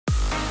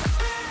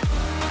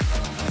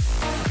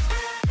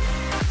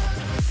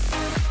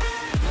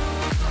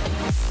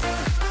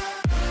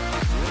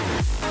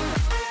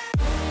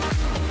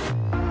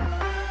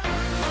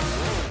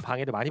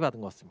방해를 많이 받은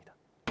것 같습니다.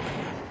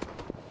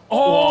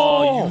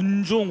 와,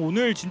 윤종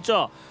오늘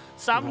진짜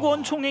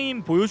쌍권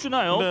총행임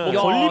보여주나요? 네.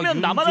 뭐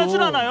걸리면 나만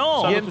하질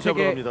않아요.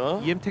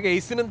 EM택의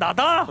에이스는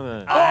나다. 네.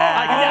 근데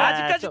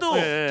아직까지도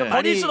좀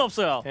버릴 순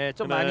없어요. 네,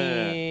 좀 네.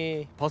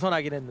 많이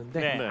벗어나긴 했는데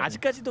네. 네.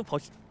 아직까지도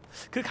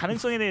그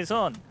가능성에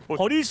대해선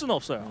버릴 수는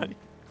없어요.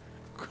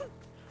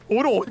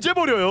 오늘 언제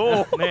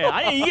버려요? 네,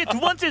 아니 이게 두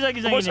번째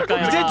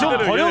자기장이니까요. 이제 좀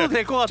네. 버려도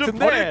될 것 같은데. 좀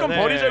버릴 건 네.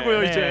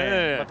 버리자고요. 네.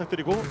 이제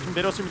부탁드리고 좀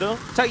내렸습니다.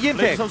 자, 레이지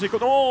EM택. 선수 있고,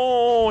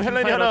 오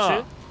헬렌이 하나.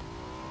 파이러츠.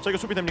 자, 이거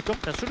수비 됩니까?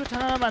 자,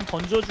 수류탄 하나만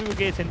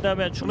던져주게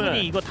된다면 충분히 네.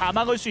 이거 다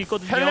막을 수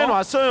있거든요. 헬렌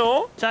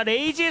왔어요. 자,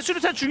 레이지의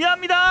수류탄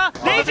중요합니다.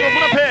 레이지!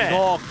 문 앞에.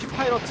 너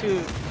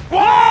킴파이러츠.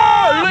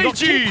 와, 이거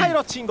레이지.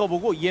 킴파이러츠인 거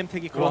보고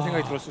EM택이 그런 와.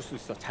 생각이 들었을 수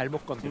있어.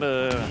 잘못 건드려.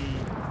 네.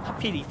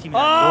 하필 이 팀이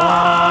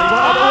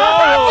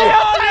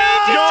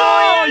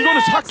야,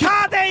 이거는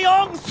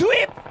 4대0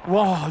 스윕.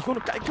 와,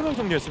 이거는 깔끔하게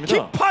정리했습니다.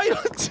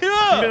 킴파이러츠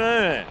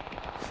네.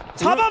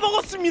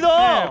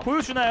 잡아먹었습니다. 네,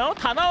 보여주나요?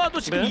 다나와도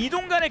지금 네.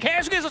 이동간에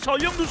계속해서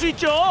전령 둘 수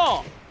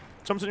있죠.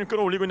 점수 좀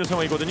끌어올리고 있는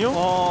상황이거든요.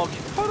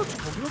 킴파이러츠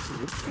저기였어. 왜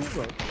이렇게 좋은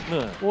거야?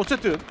 네.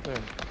 어쨌든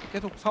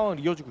계속 상황을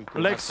이어주고 있고.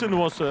 렉스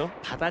누웠어요.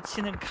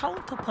 받아치는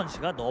카운터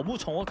펀치가 너무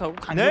정확하고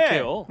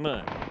강력해요.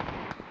 네.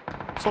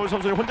 서울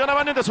선수는 혼자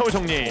남았는데 서울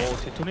정리.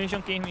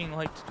 데토네이션 게이밍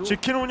화이트도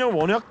지키는 운영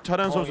워낙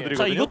잘하는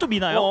선수들이거든요. 자, 이것도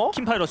미나요?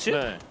 킴파이러츠?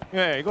 네.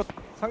 예, 이거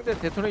상대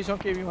데토네이션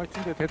게이밍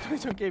화이트인데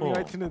데토네이션 게이밍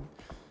화이트는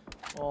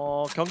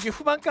경기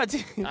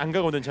후반까지 안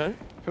가거든 잘.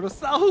 별로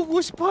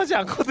싸우고 싶어하지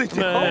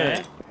않거든요.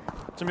 네.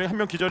 지금 한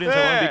명 기절인 네.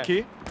 상황.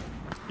 미키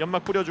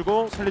연막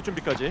뿌려주고 살릴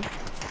준비까지.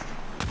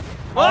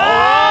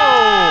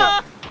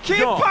 와!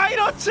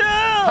 킴파이러츠!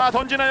 다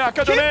던지나요?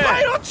 아까 전에.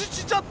 킴파이러츠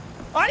진짜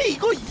아니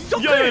이거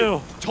이석들 야.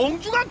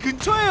 정중앙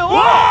근처예요.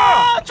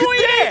 와!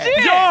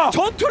 조이레이지! 야!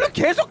 전투를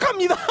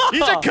계속합니다.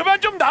 이제 그만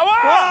좀 나와.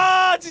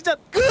 와 진짜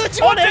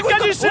끄집어내고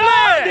언제까지 있어. 있어?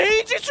 와,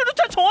 레이지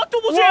수류탄 정확도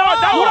보세요. 와,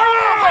 나와!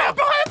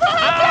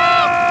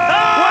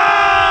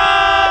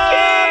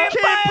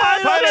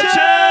 킴파이러츠!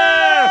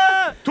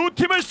 두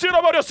팀을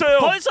쓸어버렸어요.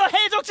 벌써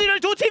해적지를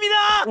두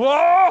팀이나.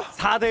 와!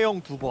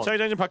 4대0 두 번.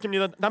 자기장 좀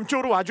바뀝니다.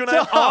 남쪽으로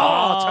와주나요?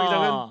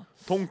 자기장은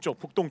동쪽,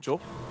 북동쪽.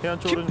 해안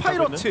쪽으로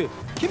킴파이러츠!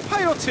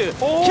 킴파이러츠!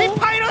 오!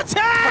 킴파이러츠!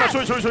 하나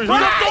조이. 와,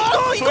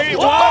 이거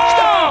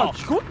무조건이다!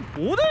 이건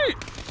오늘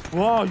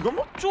와, 이건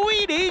뭐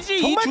조이 레이지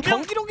이 정말 두 명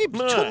경기력이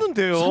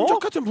미쳤는데요. 삼적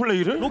같은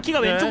플레이를. 로키가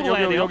왼쪽으로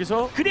가야 돼요.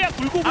 여기서 그래야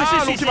굴곡을 아, 쓸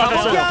수 로키 있어요.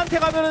 맞았어요. 로키한테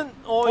가면은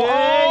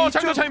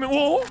장전 차이면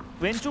오.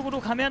 왼쪽으로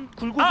가면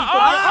굴곡이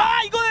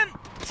아, 있거든요. 이거는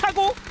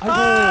사고. 아이고.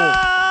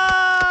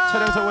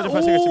 차량 사고가 좀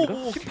발생했습니다.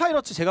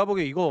 킴파이러츠 제가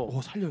보기에 이거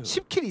오, 살려요.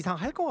 10킬 이상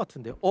할 것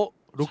같은데요.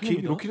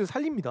 살립니다. 로키를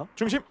살립니다.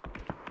 중심.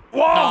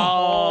 와.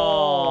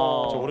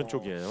 저 저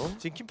오른쪽이에요.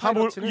 지금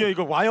킴파이러츠는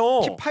이거 와요.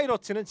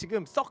 킴파이러츠는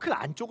지금 서클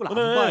안쪽을 안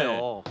네.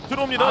 봐요.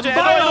 들어옵니다. 안 이제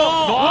봐요.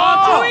 에더에도.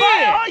 와,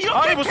 조이!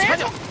 이렇게 뭐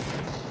계속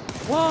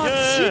와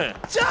예.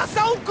 진짜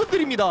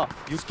싸움꾼들입니다.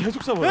 이거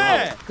계속 싸워요.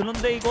 네.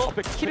 그런데 이거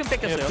킬은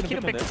뺏겼어요. 예,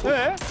 킬은 뺐네. 뺏겼고.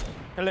 네.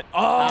 헬렌.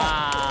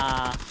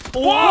 와,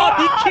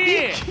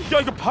 미키. 야,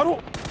 이거 바로.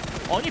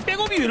 아니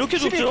백업이 왜 이렇게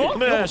 11 좋죠?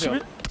 네,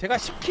 11. 제가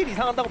 10킬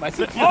이상 한다고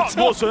말씀드렸죠.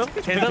 누웠어요?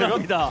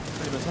 대단합니다.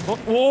 그러면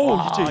 3번. 오,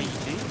 이제.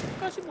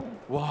 이제까지 뭐.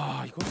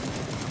 와, 이거.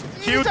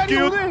 이 자리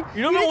기웃. 오늘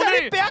이러면 이 자리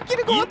오늘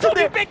빼앗기는 것 인터뷰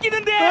같은데.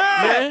 뺏기는데.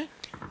 네.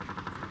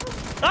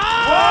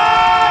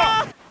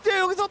 이제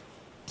여기서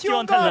T1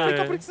 T1과 탈락.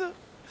 아프리카 프릭스.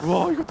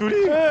 와, 이거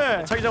둘이.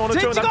 네. 자기장 어느 쪽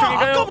젠지가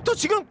남쪽인가요? 아까부터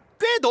지금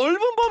꽤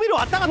넓은 범위로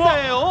왔다 갔다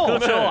해요.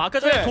 그렇죠. 네. 아까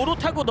전에 네. 도로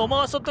타고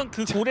넘어갔었던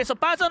그 골에서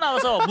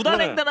빠져나와서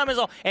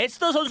무단횡단하면서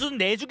에스더 선수는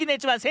내주긴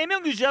했지만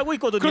 3명 유지하고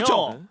있거든요.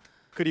 그렇죠.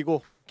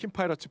 그리고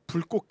킴파이러츠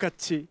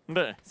불꽃같이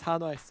네.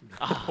 산화했습니다.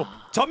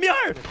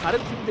 전멸!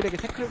 다른 팀들에게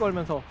태클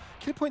걸면서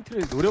킬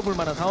포인트를 노려볼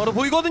만한 상황으로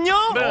보이거든요.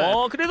 네.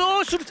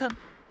 그래도 수류탄.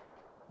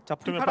 자,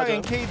 두명 프리파랑 빠져요.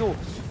 NK도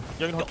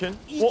여기 허켄.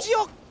 이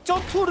지역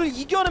전투를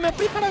이겨내면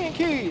프리파랑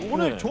NK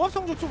오늘 네. 종합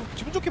성적 좀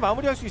기분 좋게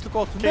마무리할 수 있을 것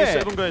같은데.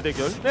 K7과의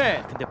대결.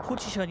 네. 근데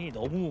포지션이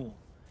너무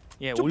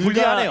좀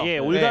불리하네요. 예,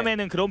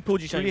 올가매는 그런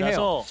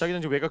포지션이라서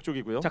자기장 지금 외곽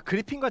쪽이고요. 자,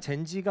 그리핀과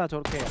젠지가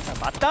저렇게 약간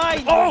맞닿아 오!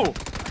 있는.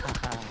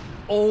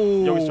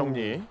 오! 여기서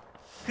정리.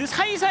 그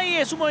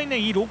사이사이에 숨어있는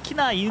이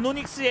로키나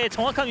이노닉스의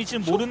정확한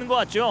위치는 모르는 것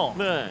같죠?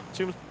 네.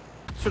 지금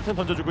술탄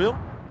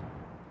던져주고요.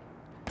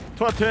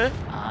 투하트.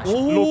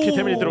 오! 로키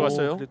데미지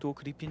들어갔어요. 그래도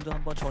그리핀도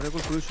한번 저력을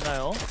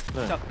보여주나요?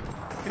 네. 자,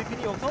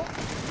 그리핀이 여기서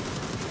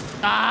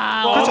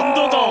그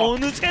정도가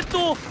어느새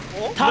또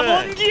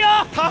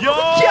담원기야!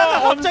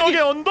 키아가 갑자기 언덕에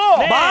언덕.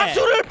 네.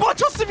 마술을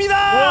뻗쳤습니다.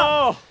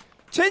 와.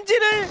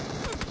 젠지를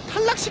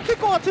탈락시킬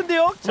것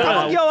같은데요. 자,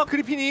 타방기아와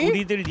그리핀이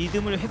우리들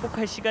리듬을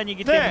회복할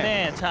시간이기 네.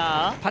 때문에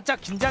자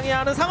바짝 긴장해야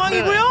하는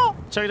상황이고요.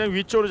 자기장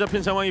위쪽으로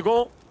잡힌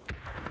상황이고.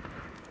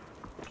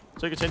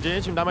 저기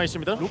젠지 지금 남아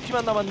있습니다.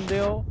 로키만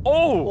남았는데요.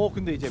 오.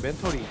 근데 이제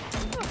멘털이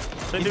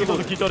젠지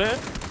선수 기절해.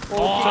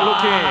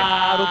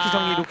 자,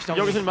 로키 정리.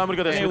 여기서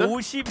마무리가 됐습니다.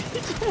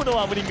 51점으로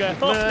마무리인가요?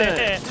 네.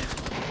 네.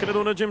 그래도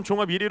오늘 지금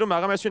종합 1위로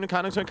마감할 수 있는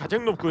가능성이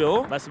가장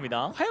높고요.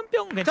 맞습니다.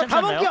 화염병 자, 괜찮지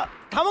않나요?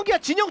 담원기아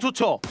진영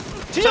좋죠.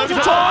 진영 자,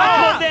 좋죠. 자,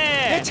 그런데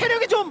네,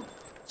 체력이 좀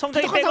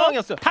성장이 부족한 빼고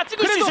상황이었어요. 다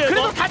찍을 수 있어요.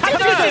 그래도 이거. 다 다 찍을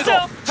찍을 수 수 있어요.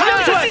 있어요.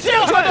 다 찍을 수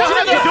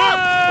있어요.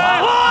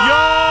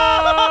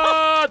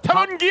 야,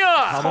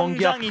 담원기아.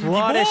 성장 인디고.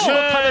 부활의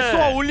시어탄을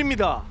쏘아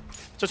올립니다.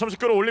 자, 점수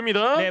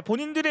끌어올립니다. 네,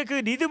 본인들의 그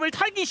리듬을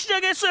타기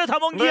시작했어요.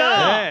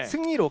 담원기아. 네.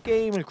 승리로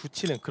게임을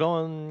굳히는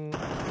그런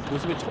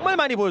모습을 정말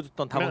많이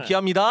보여줬던 네.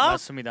 담원기아입니다.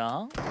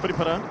 맞습니다.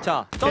 프리파란.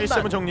 자,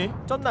 K7 정리.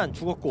 쩐난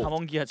죽었고.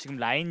 담원기아 지금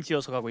라인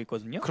지어서 가고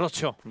있거든요.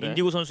 그렇죠. 네.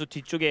 인디고 선수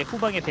뒤쪽에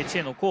후방에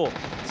배치해놓고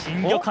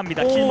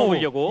진격합니다. 어? 킬 오.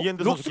 먹으려고.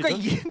 이엔드 선수 록스가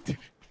기준. 이엔드.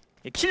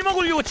 예, 킬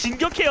먹으려고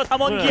진격해요.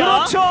 담원기아. 네.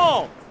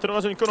 그렇죠.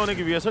 들어가서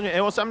끌어내기 위해서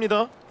에어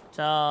쌉니다.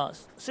 자,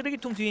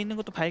 쓰레기통 뒤에 있는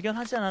것도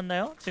발견하지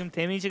않았나요? 지금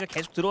데미지가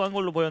계속 들어간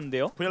걸로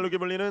보였는데요. VR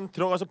기블리는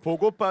들어가서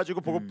보고 빠지고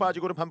보고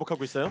빠지고를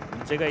반복하고 있어요.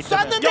 문제가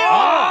있다면 쐈는데요!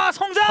 야,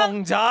 성장!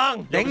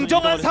 성장.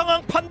 냉정한 이거는-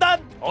 상황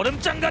판단.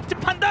 얼음장 같은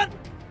판단!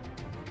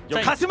 자,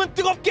 가슴은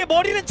뜨겁게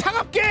머리는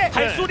차갑게.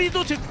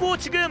 발소리도 듣고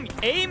지금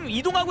에임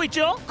이동하고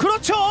있죠?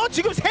 그렇죠.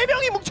 지금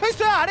 3명이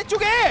뭉쳐있어요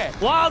아래쪽에.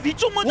 와,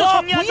 위쪽 먼저 와,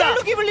 정리하자!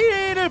 VR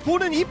기블리를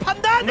보는 이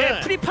판단. 네,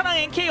 프리파랑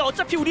NK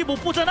어차피 우리 못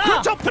보잖아!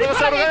 그렇죠. 프리파랑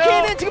들어가요.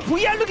 AK는 지금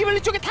VR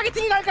기블리 쪽에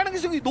타겟팅이 갈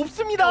가능성이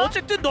높습니다.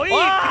 어쨌든 너희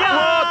와,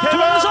 그냥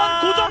대박!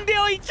 동선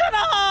고정되어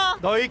있잖아!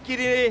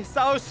 너희끼리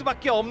싸울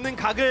수밖에 없는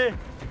각을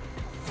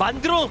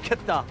만들어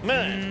놓겠다.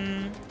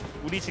 네.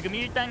 우리 지금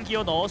 1단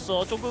기어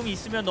넣었어. 조금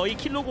있으면 너희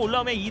킬로그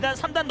올라오면 2단,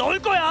 3단 넣을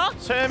거야.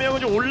 세 명은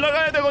좀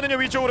올라가야 되거든요.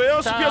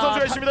 위쪽으로요. 스피어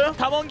선수가 있습니다.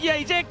 담원기아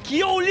이제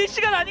기어 올릴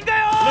시간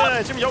아닌가요?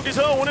 네, 지금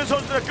여기서 오는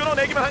선수들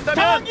끌어내기만 한다면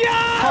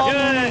담원기아!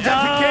 예,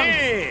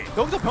 MPK.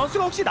 여기서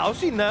변수가 혹시 나올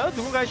수 있나요?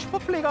 누군가의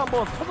슈퍼플레이가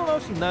한번 터져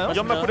나올 수 있나요?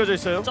 연막 뿌려져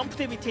있어요.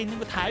 점프대 밑에 있는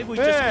거 다 알고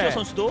있죠, 네. 스피어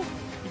선수도.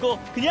 이거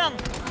그냥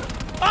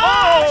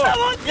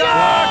담원기아!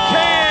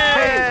 야,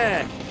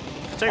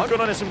 K. 자,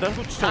 끌어냈습니다.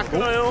 다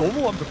끊어요.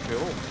 너무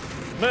완벽해요.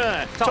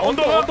 네. 자,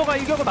 언더가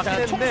이격을 맞게 자,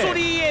 됐는데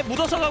총소리에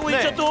묻어서 가고 네.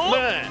 있죠 또.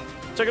 네.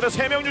 자, 그래서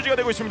 3명 유지가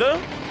되고 있습니다.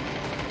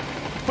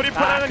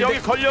 프리파는 근데- 여기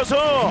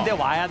걸려서 근데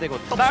와야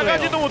되거든.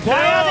 나가지도 못해요.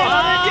 와야 돼,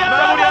 담원기아!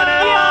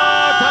 마무리하네요.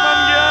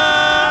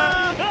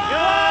 담원기아.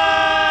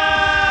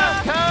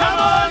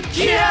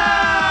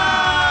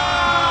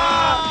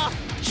 담원기아.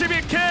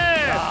 12킬.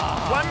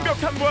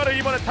 완벽한 부활을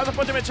이번에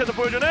 5번째 매치에서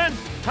보여주는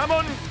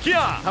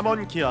담원기아.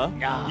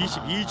 야.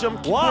 22점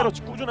와.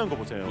 키파이러치 꾸준한 거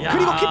보세요. 야.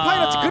 그리고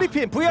킴파이러츠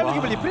그리핀 VR 와.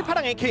 기블리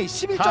프리파랑 AK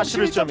 11점, 다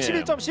 11점,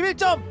 11점, 11점,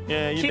 11점.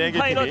 예, 이 킹 4개 팀이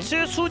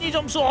파이러츠 순위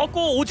점수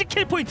얻고 오직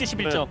킬 포인트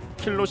 11점.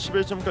 킬로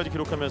 11점까지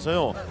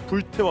기록하면서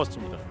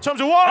불태웠습니다.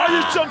 점수 와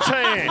 1점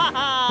차이.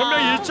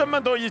 분명히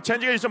 1점만 더 이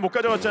젠지가 1점 못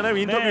가져갔잖아요.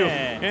 인터뷰.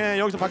 네. 예,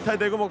 여기서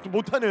박탈되고 뭐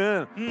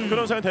못하는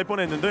그런 상황이 될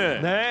뻔했는데.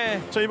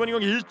 네. 자, 이번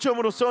이건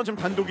 1점으로서 지금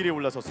단독 1위에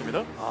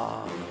올라섰습니다.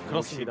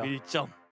 그렇습니다. 1점.